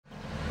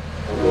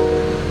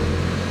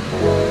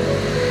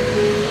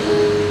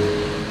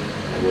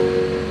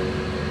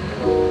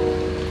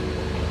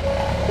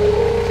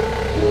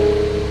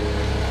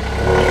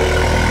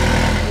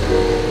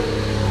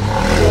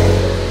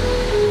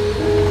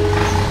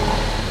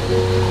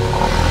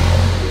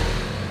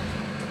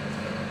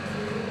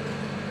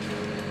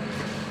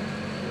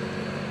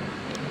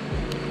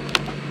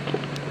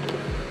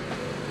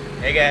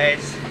Hey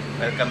guys,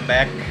 welcome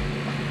back.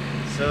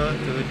 So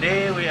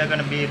today we are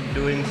gonna be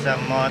doing some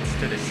mods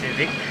to the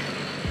Civic.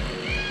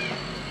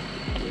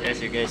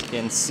 As you guys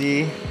can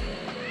see,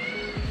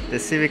 the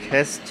Civic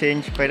has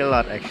changed quite a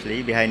lot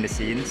actually behind the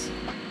scenes.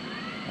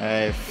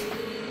 I've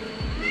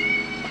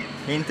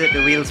painted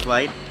the wheels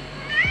white,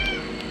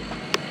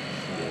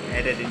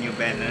 added a new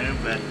banner,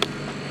 but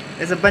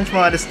there's a bunch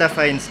more other stuff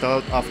I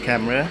installed off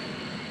camera.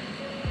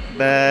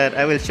 But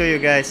I will show you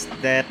guys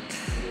that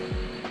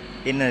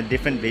in a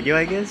different video,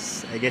 I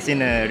guess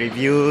in a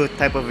review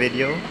type of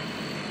video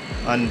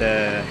on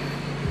the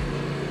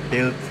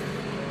build.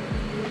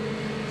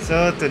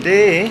 So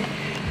today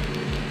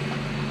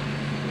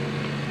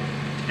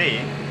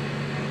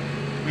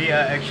we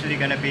are actually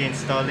gonna be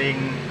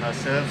installing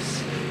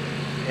ourselves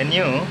a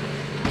new.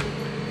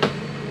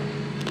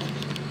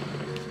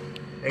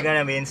 We're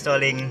gonna be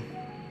installing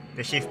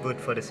the shift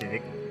boot for the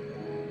Civic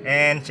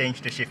and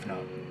change the shift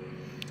knob.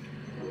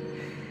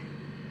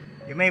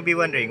 You may be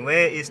wondering,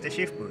 where is the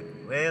shift boot?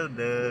 Well,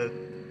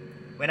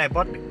 when I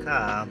bought the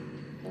car,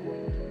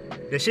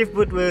 the shift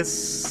boot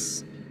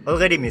was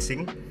already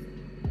missing.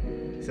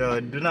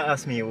 So do not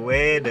ask me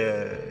where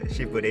the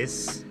shift boot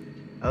is.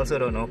 I also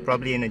don't know,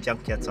 probably in a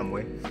junkyard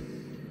somewhere.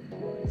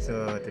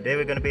 So today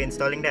we're gonna be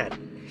installing that.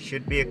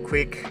 Should be a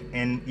quick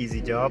and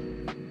easy job.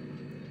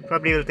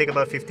 Probably will take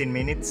about 15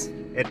 minutes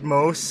at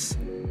most.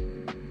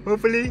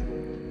 Hopefully,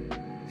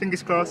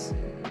 fingers crossed.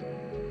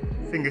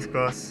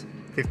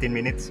 15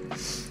 minutes.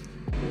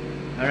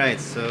 Alright,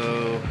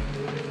 so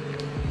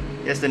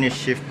here's the new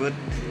shift boot,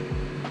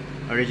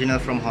 original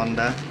from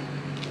Honda.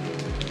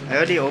 I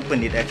already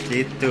opened it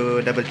actually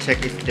to double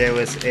check if there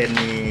was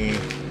any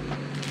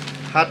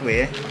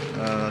hardware,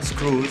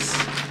 screws,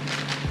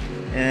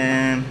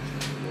 and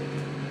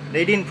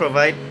they didn't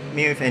provide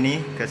me with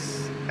any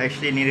because I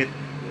actually needed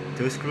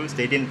 2 screws.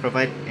 They didn't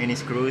provide any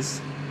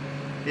screws.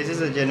 This is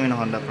a genuine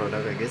Honda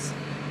product, I guess.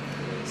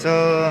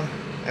 So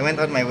I went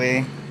on my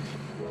way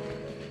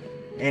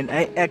and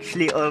I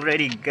actually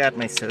already got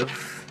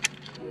myself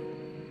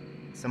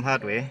some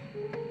hardware.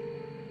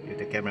 If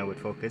the camera would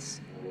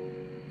focus.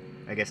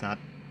 I guess not.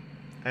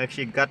 I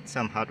actually got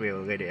some hardware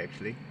already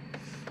actually.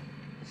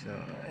 So,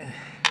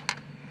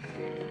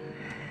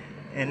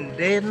 and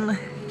then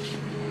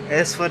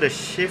as for the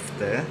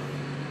shifter,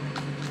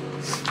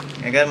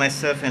 I got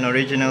myself an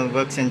original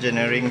Works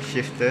Engineering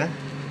shifter.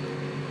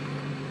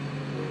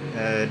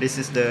 This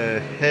is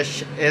the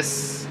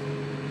HS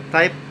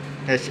type,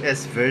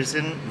 HS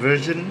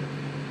version.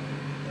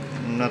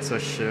 I'm not so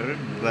sure,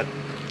 but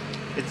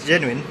it's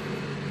genuine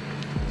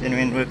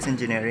Works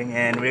Engineering,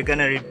 and we're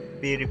gonna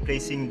be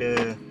replacing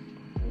the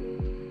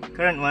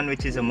current one,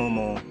 which is a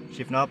Momo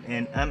shift knob,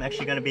 and I'm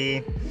actually gonna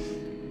be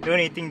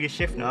donating this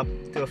shift knob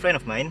to a friend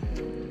of mine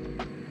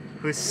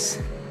who's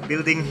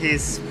building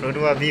his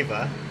Produa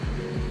Viva,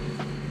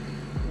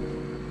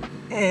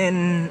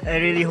 and I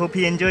really hope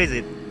he enjoys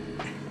it.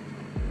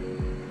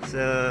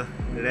 So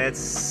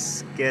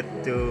let's get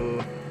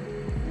to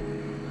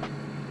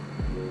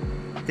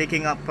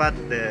taking apart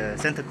the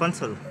center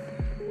console.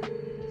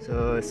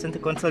 So center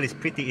console is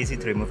pretty easy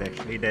to remove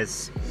actually.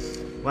 There's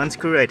one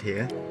screw right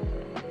here,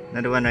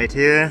 another one right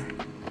here,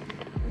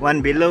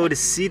 one below the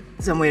seat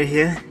somewhere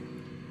here,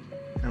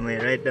 somewhere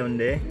right down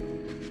there,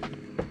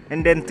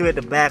 and then 2 at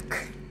the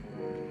back,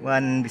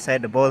 one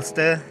beside the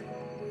bolster,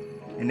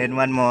 and then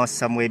one more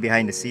somewhere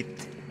behind the seat.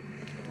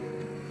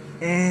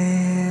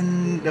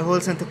 And the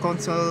whole center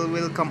console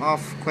will come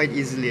off quite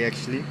easily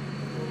actually.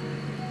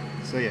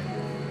 So yeah.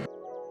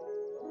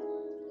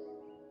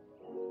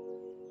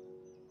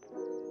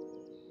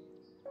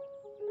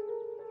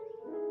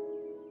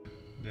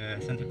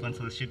 The center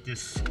console should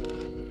just,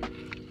 you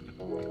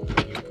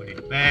put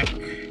it back,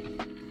 and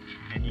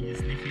then you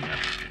just lift it up.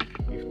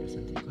 Lift the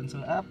center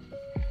console up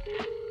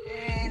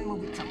and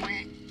move it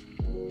somewhere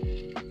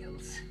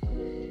else.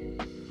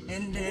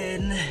 And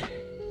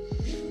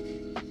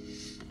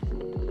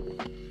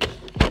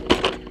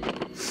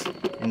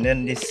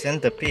then this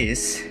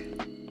centerpiece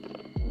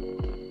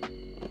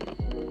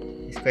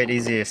is quite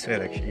easy as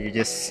well actually. You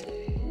just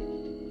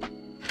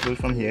pull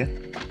from here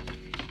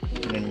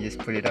and then you just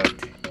pull it out.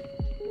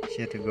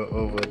 Here to go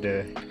over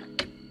the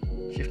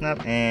shift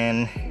knob,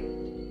 and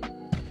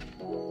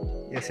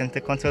your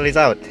center console is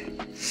out.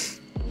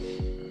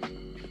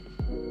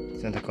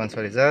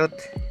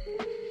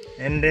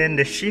 And then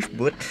the shift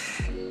boot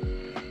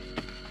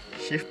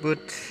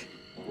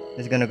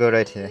is gonna go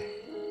right here.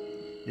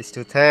 These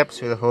 2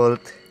 tabs will hold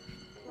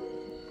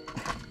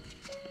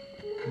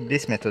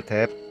these metal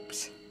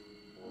tabs,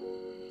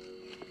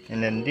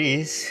 and then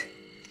these,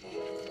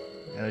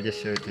 I'll just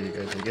show it to you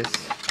guys. I guess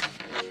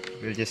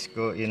we'll just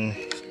go in.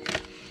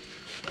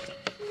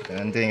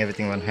 I'm doing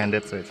everything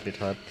one-handed, so it's a bit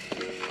hard.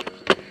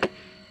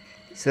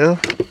 So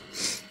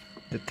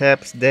the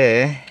tabs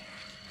there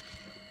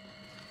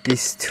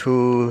is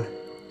to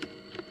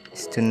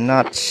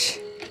notch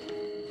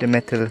the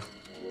metal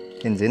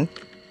pins in,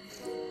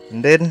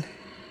 and then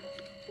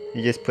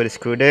you just put a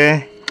screw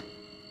there,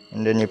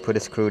 and then you put a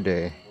screw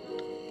there,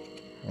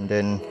 and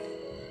then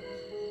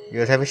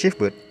you'll have a shift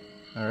boot.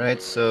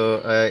 Alright,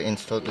 so I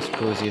installed the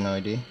screws in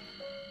already.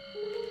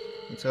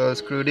 It's all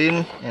screwed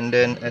in, and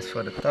then as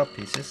for the top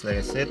pieces, like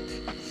I said,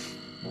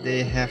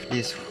 they have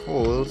these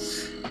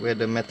holes where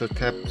the metal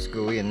caps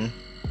go in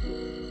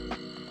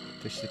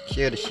to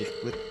secure the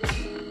shift boot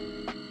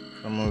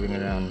from moving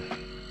around.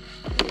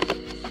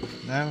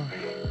 Now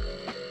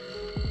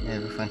I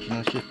have a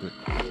functional shift boot.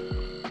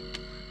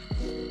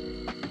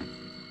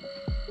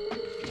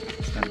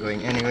 It's not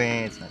going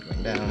anywhere, it's not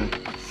going down.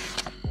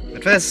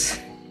 But first,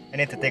 I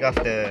need to take off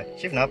the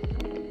shift knob,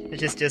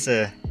 which is just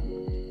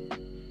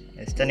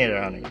let's turn it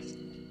around, I guess.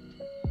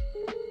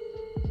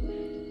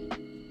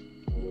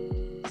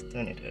 Let's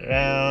turn it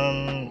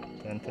around.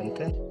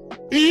 Turn.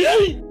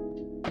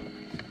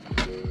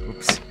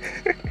 Oops.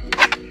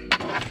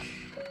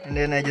 And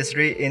then I just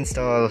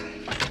reinstall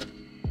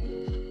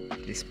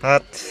this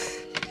part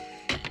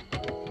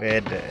where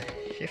the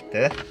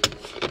shifter.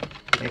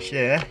 Make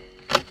sure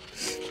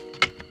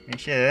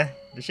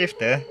the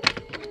shifter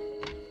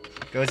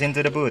goes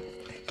into the boot.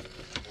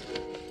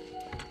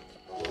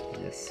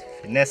 Just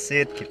finesse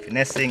it, keep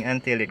finessing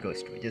until it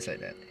goes through, just like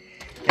that.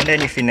 And then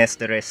you finesse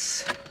the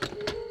rest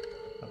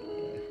of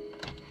the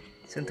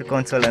center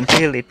console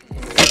until it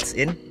fits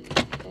in,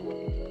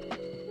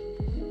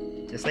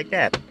 just like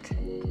that.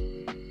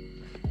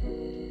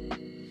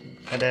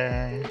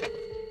 Tada!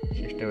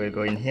 Shifter will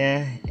go in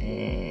here,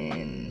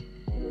 and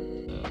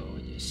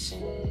just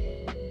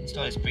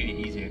install is pretty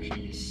easy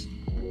actually. Just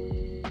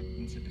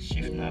insert the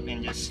shift knob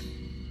and just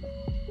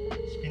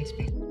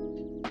spin.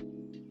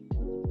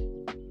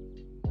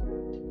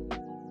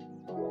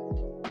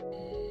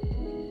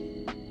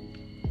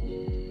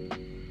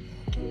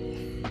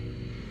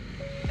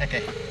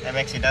 Okay, I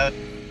maxed it out,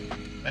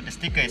 but the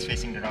sticker is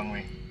facing the wrong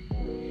way.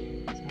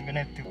 So I'm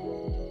gonna have to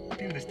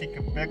peel the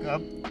sticker back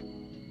up.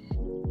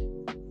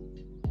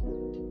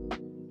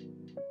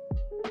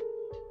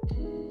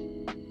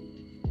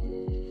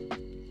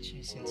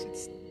 Actually, since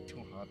it's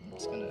too hot, I'm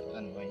just gonna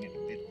unwind it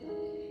a bit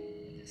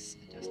and just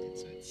adjust it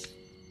so it's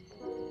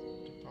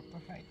the proper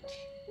height.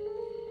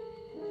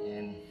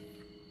 And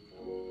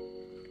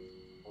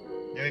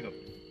there we go.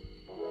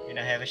 And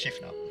I have a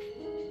shift knob.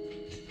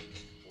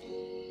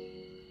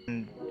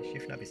 And the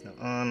shift knob is now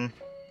on.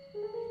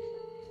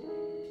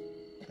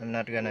 I'm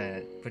not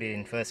gonna put it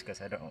in first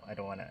because I don't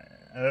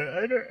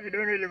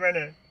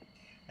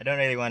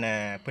really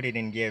wanna put it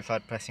in gear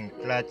without pressing the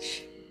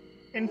clutch,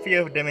 in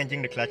fear of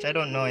damaging the clutch. I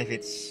don't know if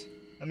it's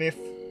a myth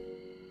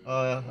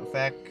or a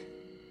fact,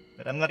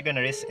 but I'm not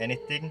gonna risk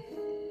anything.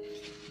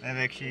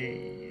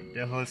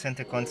 The whole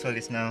center console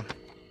is now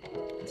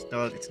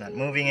installed. It's not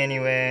moving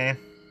anywhere,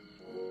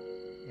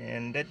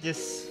 and that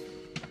just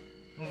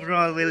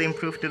overall will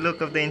improve the look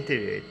of the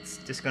interior. It's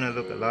just gonna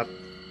look a lot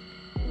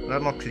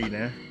more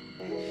cleaner,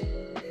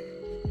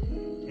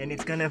 and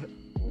it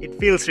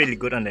feels really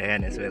good on the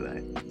hand as well.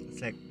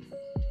 It's like,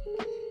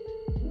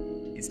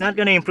 it's not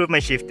gonna improve my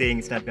shifting,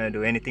 it's not gonna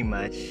do anything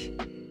much.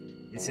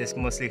 It's just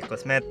mostly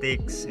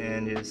cosmetics,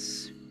 and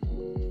just,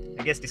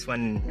 I guess this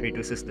one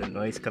reduces the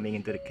noise coming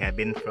into the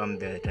cabin from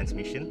the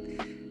transmission,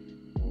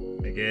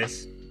 I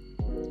guess.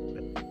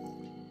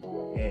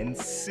 And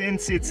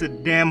since it's a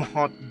damn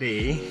hot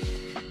day,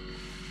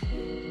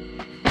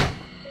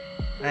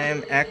 I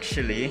am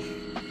actually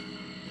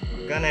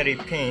gonna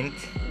repaint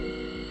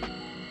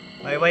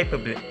my wiper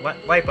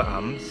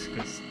arms,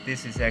 because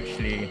this is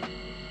actually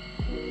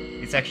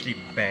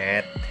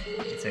bad.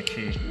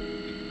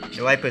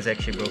 The wiper is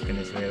actually broken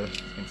as well. As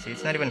you can see,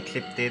 it's not even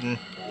clipped in.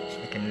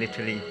 I can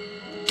literally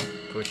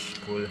push,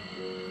 pull.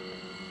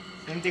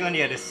 Same thing on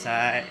the other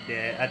side,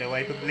 the other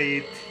wiper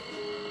blade.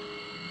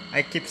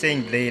 I keep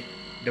saying blade,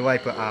 the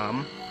wiper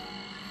arm.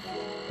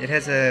 It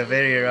has a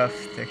very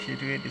rough texture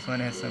to it. This one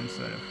has some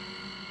sort of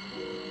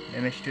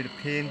damage to the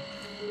paint.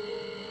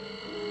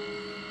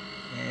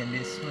 And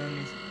this one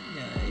is,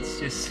 yeah, it's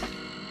just,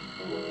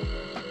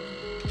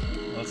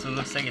 also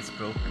looks like it's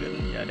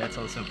broken. Yeah, that's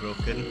also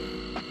broken.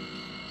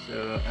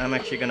 So I'm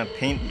actually gonna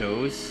paint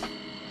those,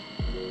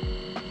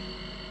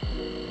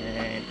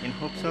 and in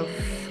hopes of,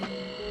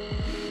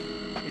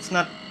 it's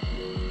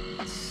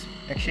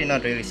actually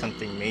not really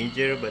something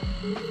major, but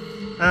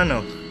I don't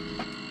know.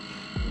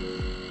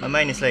 My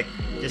mind is like,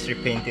 just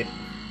repaint it.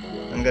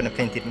 I'm gonna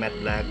paint it matte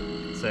black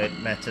so it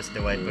matches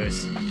the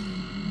wipers.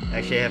 I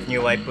actually have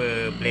new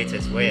wiper blades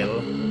as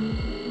well.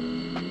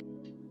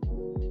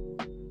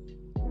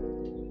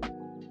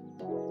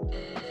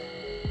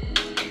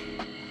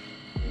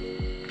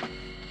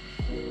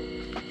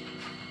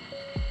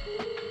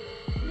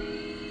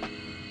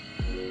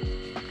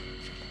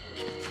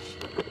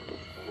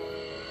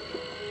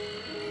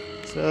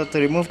 So to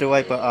remove the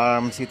wiper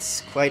arms,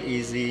 it's quite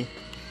easy.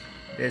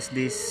 There's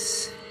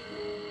this,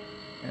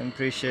 I'm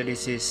pretty sure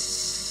this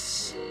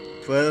is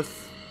 12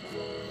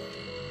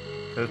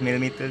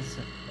 millimeters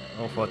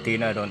or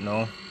 14, I don't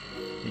know.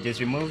 You just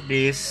remove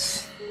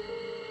this,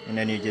 and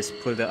then you just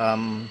pull the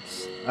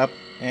arms up,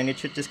 and it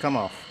should just come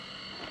off.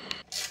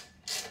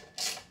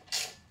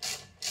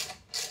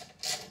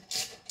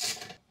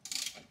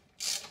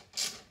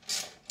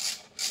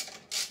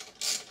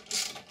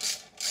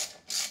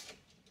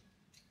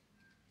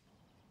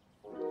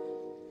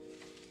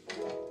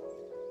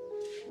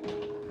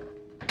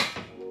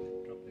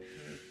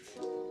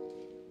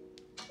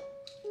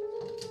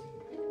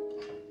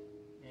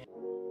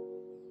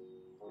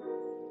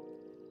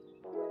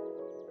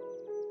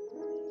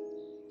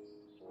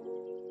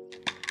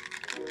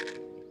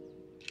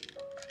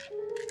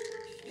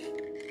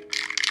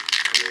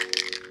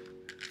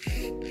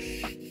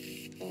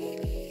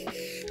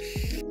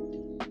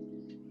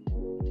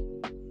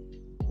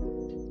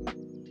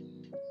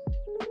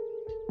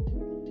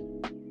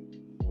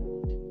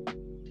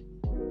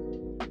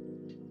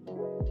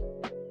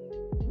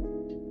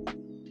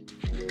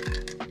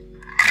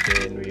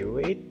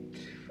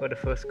 for the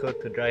first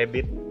coat to dry a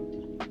bit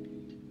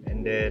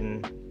and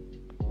then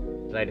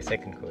apply the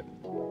second coat.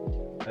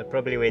 I'll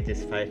probably wait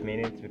just 5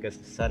 minutes because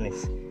the sun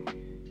is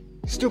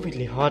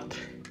stupidly hot.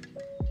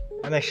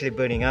 I'm actually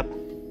burning up.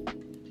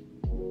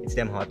 It's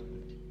damn hot.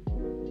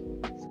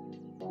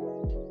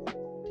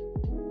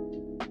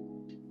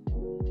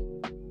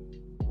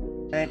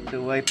 Right,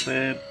 the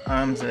wiper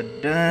arms are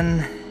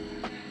done.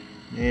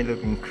 They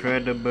look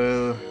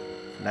incredible.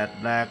 Flat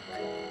black.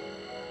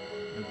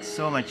 Looks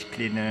so much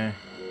cleaner.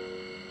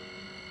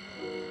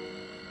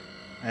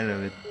 I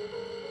love it.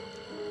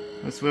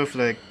 It's worth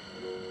like,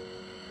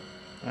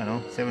 I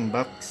don't know,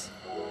 $7,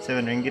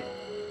 7 ringgit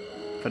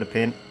for the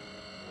paint.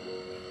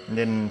 And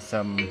then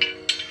some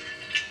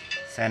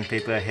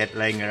sandpaper I had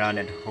lying around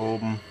at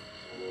home.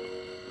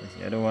 There's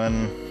the other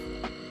one.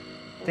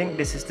 I think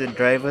this is the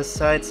driver's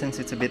side since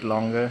it's a bit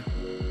longer.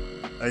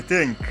 I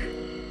think.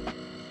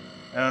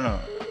 I don't know.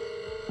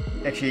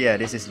 Actually, yeah,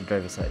 this is the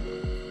driver's side.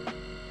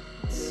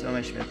 It's so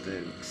much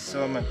better,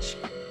 so much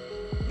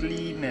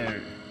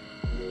cleaner.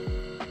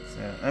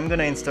 So I'm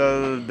gonna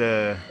install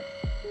the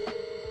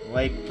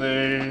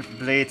wiper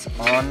blades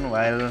on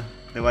while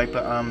the wiper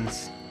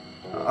arms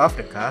are off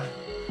the car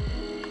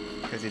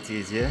because it's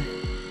easier.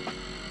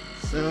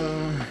 So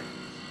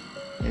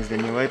here's the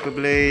new wiper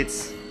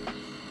blades.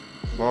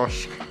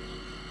 Bosch,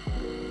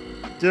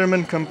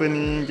 German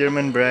company,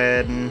 German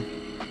brand.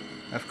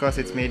 Of course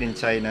it's made in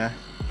China,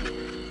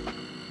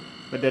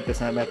 but that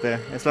does not matter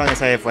as long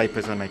as I have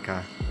wipers on my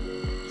car.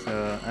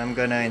 So I'm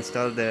gonna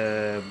install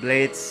the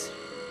blades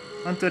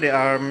onto the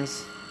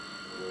arms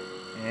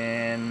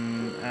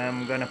and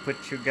I'm gonna put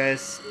you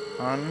guys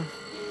on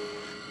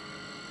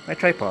my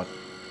tripod.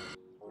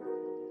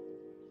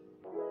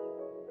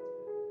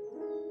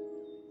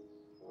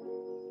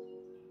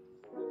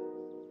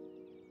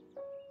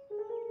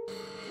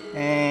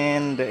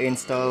 And the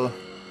install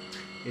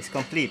is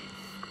complete.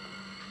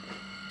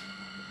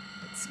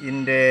 It's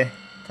in there,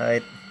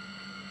 tight,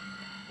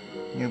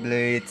 new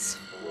blades,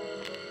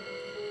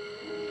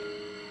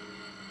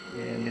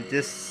 and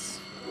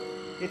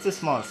it's a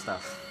small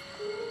stuff.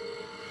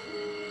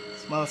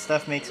 Small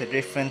stuff makes a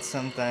difference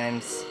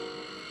sometimes,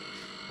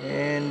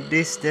 and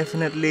this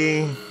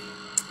definitely,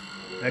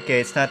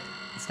 okay, it's not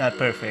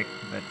perfect,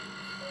 but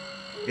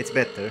it's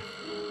better,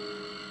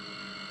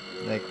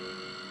 like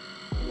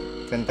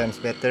 10 times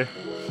better.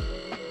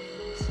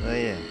 So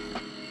yeah,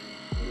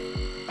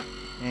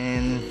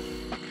 and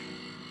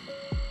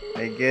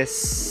I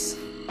guess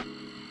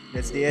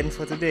that's the end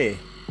for today.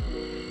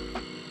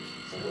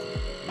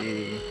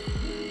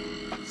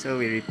 So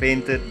we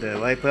repainted the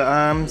wiper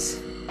arms,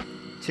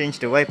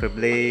 changed the wiper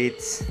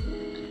blades,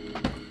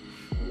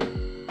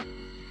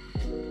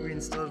 we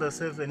installed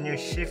ourselves a new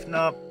shift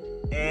knob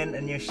and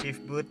a new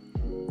shift boot.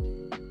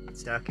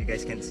 It's dark, you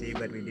guys can't see,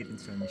 but we did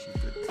install a new shift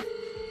boot.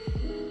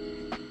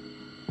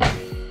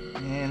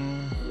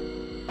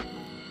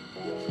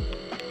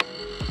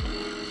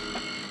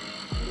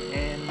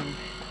 And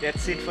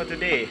that's it for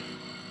today.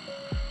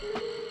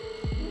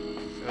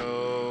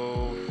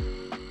 So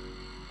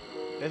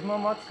there's more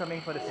mods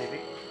coming for the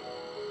Civic.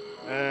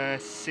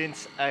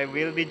 Since I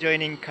will be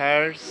joining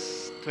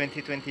Cars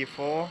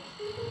 2024,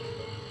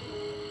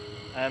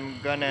 I'm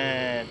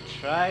gonna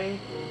try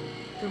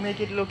to make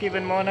it look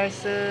even more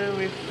nicer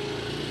with,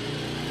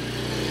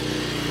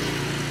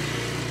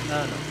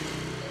 I don't know,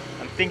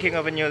 I'm thinking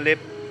of a new lip,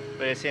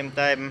 but at the same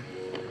time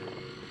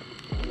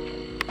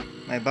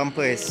my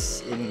bumper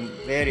is in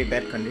very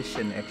bad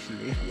condition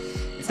actually.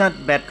 It's not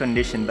bad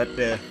condition, but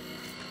the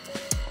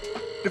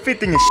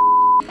fitting is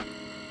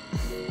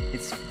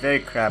it's very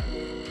crap.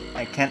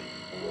 I can't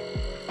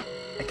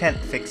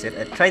fix it.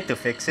 I tried to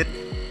fix it.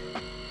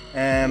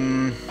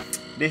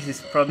 This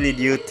is probably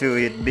due to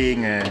it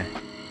being a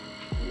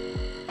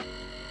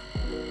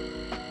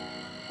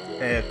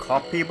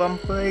copy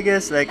bumper, I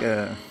guess, like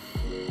a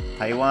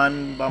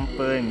Taiwan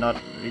bumper,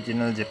 not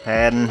original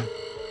Japan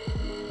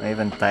or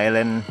even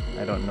Thailand,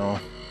 I don't know.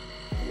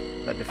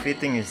 But the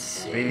fitting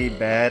is really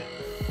bad.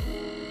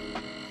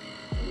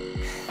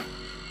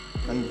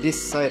 On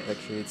this side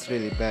actually it's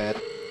really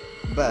bad,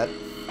 but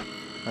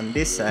on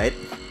this side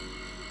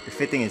the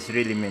fitting is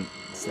really mint.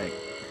 It's like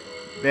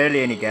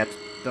barely any gaps.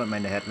 Don't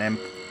mind the headlamp.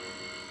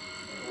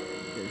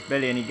 There's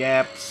barely any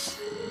gaps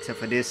except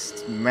for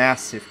this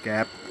massive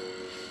gap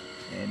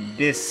and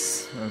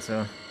this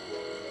also.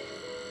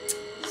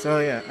 So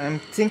yeah, I'm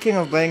thinking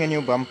of buying a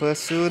new bumper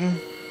soon.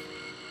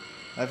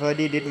 I've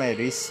already did my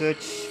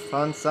research,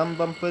 found some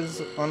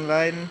bumpers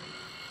online,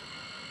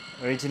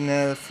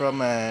 original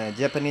from a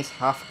Japanese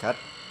half cut.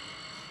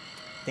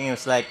 I think it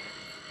was like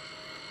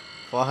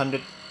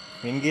 400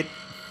 ringgit.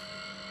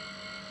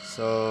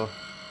 So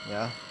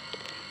yeah,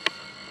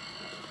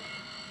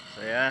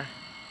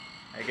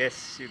 I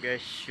guess you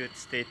guys should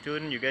stay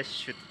tuned. You guys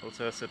should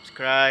also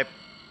subscribe,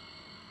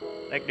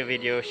 like the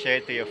video, share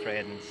it to your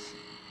friends,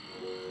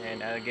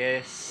 and I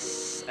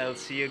guess I'll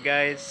see you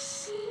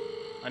guys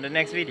on the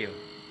next video.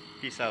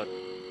 Peace out.